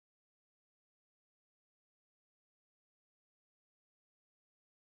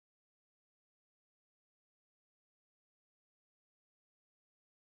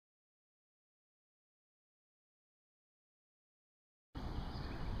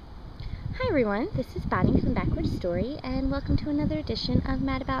everyone, this is Bonnie from Backward Story, and welcome to another edition of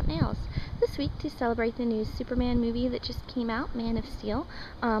Mad About Nails. This week, to celebrate the new Superman movie that just came out, Man of Steel,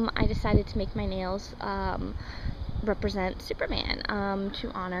 I decided to make my nails represent Superman,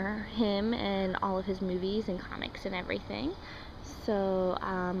 to honor him and all of his movies and comics and everything. So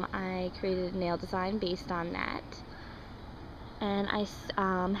I created a nail design based on that, and I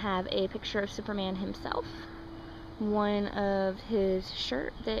have a picture of Superman himself, one of his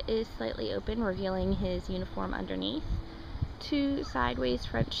shirt that is slightly open, revealing his uniform underneath, two sideways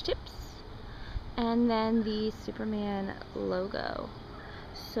French tips, and then the Superman logo.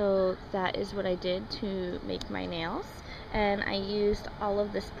 So that is what I did to make my nails, and I used all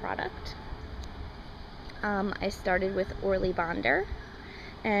of this product. I started with Orly Bonder,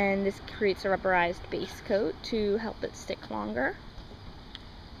 and this creates a rubberized base coat to help it stick longer.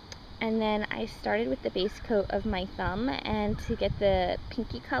 And then I started with the base coat of my thumb, and to get the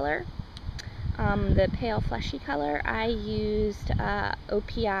pinky color, the pale fleshy color, I used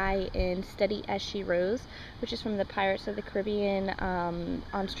OPI in Steady As She Rose, which is from the Pirates of the Caribbean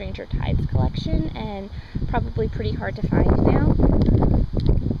On Stranger Tides collection, and probably pretty hard to find now.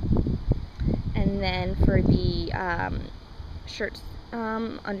 And then for the shirts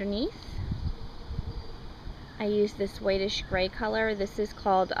underneath, I used this whitish gray color. This is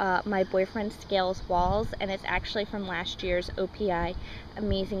called My Boyfriend Scales Walls, and it's actually from last year's OPI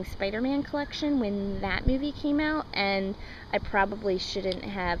Amazing Spider-Man collection when that movie came out, and I probably shouldn't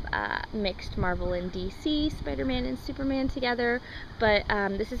have mixed Marvel and DC, Spider-Man and Superman together, but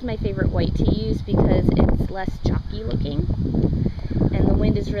this is my favorite white to use because it's less chalky looking. And the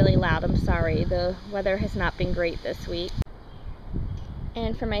wind is really loud, I'm sorry. The weather has not been great this week.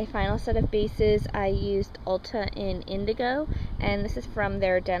 And for my final set of bases, I used Ulta in Indigo, and this is from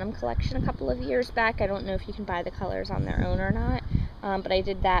their denim collection a couple of years back. I don't know if you can buy the colors on their own or not, but I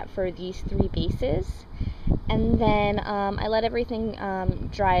did that for these three bases. And then I let everything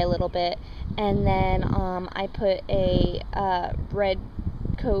dry a little bit, and then I put a red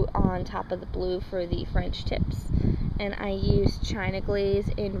coat on top of the blue for the French tips. And I used China Glaze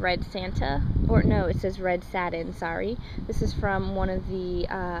in Red Santa, or no, it says Red Satin, sorry. This is from one of the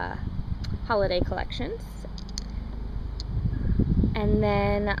holiday collections. And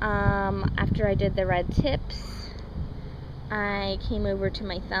then after I did the red tips, I came over to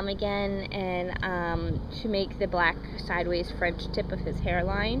my thumb again, and to make the black sideways French tip of his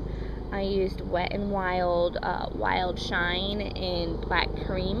hairline, I used Wet n Wild Wild Shine in Black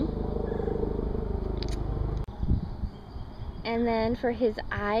Cream. And then for his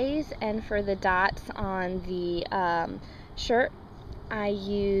eyes and for the dots on the shirt, I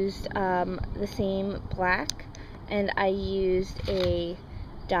used the same black, and I used a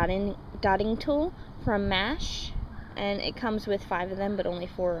dotting tool from MASH, and it comes with 5 of them, but only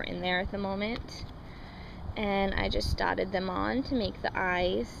 4 are in there at the moment. And I just dotted them on to make the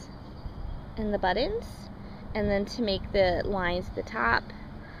eyes and the buttons, and then to make the lines at the top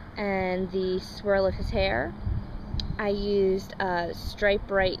and the swirl of his hair, I used Stripe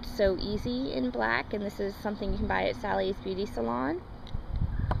Right So Easy in black, and this is something you can buy at Sally's Beauty Salon.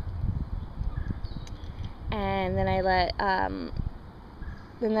 And then I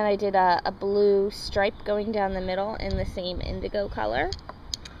did a blue stripe going down the middle in the same indigo color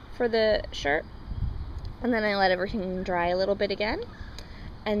for the shirt. And then I let everything dry a little bit again.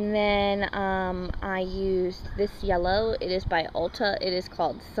 And then I used this yellow. It is by Ulta. It is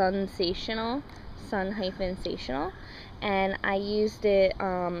called Sun-Sational, Sun-Sational, and I used it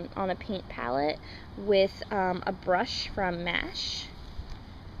on a paint palette with a brush from MASH,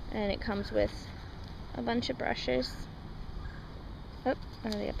 and it comes with a bunch of brushes. Oh,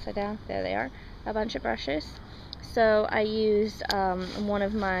 are they upside down? There they are. A bunch of brushes. So I used one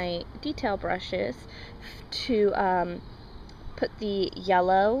of my detail brushes to put the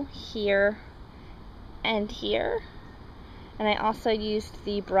yellow here and here. And I also used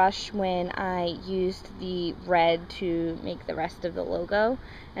the brush when I used the red to make the rest of the logo.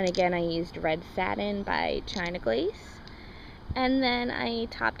 And again, I used Red Satin by China Glaze. And then I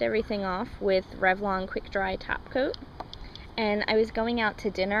topped everything off with Revlon Quick Dry Top Coat. And I was going out to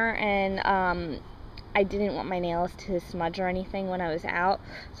dinner, and I didn't want my nails to smudge or anything when I was out.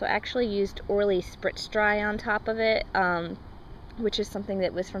 So I actually used Orly Spritz Dry on top of it, which is something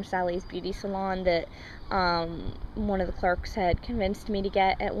that was from Sally's Beauty Salon that one of the clerks had convinced me to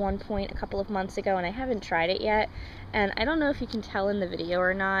get at one point a couple of months ago, and I haven't tried it yet. And I don't know if you can tell in the video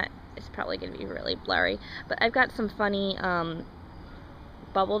or not. It's probably going to be really blurry, but I've got some funny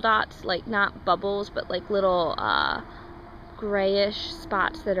bubble dots, like not bubbles, but like little grayish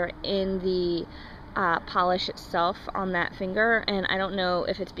spots that are in the polish itself on that finger, and I don't know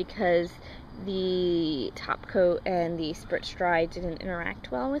if it's because the top coat and the Spritz Dry didn't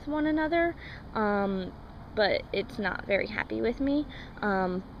interact well with one another, but it's not very happy with me.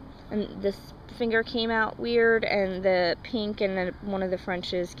 And this finger came out weird, and the pink and then one of the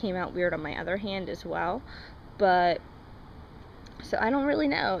Frenches came out weird on my other hand as well. But so I don't really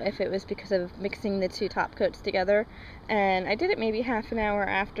know if it was because of mixing the two top coats together, and I did it maybe half an hour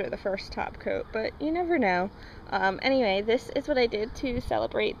after the first top coat, but you never know. Anyway, this is what I did to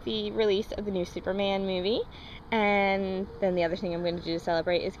celebrate the release of the new Superman movie, and then the other thing I'm going to do to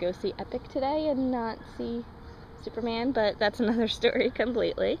celebrate is go see Epic today and not see Superman, but that's another story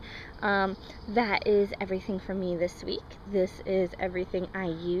completely. That is everything from me this week. This is everything I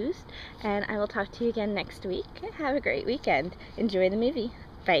used, and I will talk to you again next week. Have a great weekend. Enjoy the movie.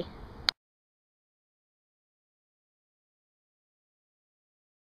 Bye.